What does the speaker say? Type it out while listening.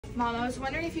Mom, I was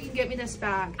wondering if you can get me this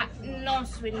bag. No,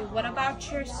 sweetie. What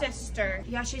about your sister?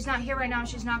 Yeah, she's not here right now.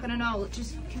 She's not gonna know.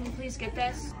 Just, can you please get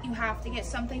this? You have to get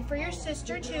something for your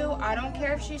sister, too. I don't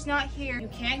care if she's not here. You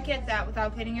can't get that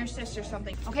without getting your sister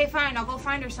something. Okay, fine. I'll go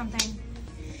find her something.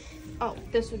 Oh,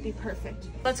 this would be perfect.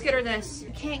 Let's get her this.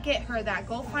 You can't get her that.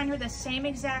 Go find her the same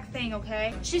exact thing,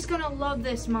 okay? She's gonna love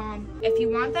this, Mom. If you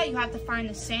want that, you have to find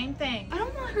the same thing. I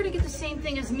don't want her to get the same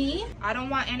thing as me. I don't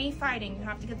want any fighting. You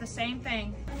have to get the same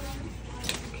thing.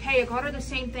 Okay, I got her the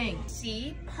same thing.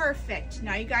 See? Perfect.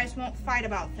 Now you guys won't fight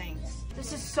about things.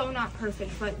 This is so not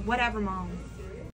perfect, but whatever, Mom.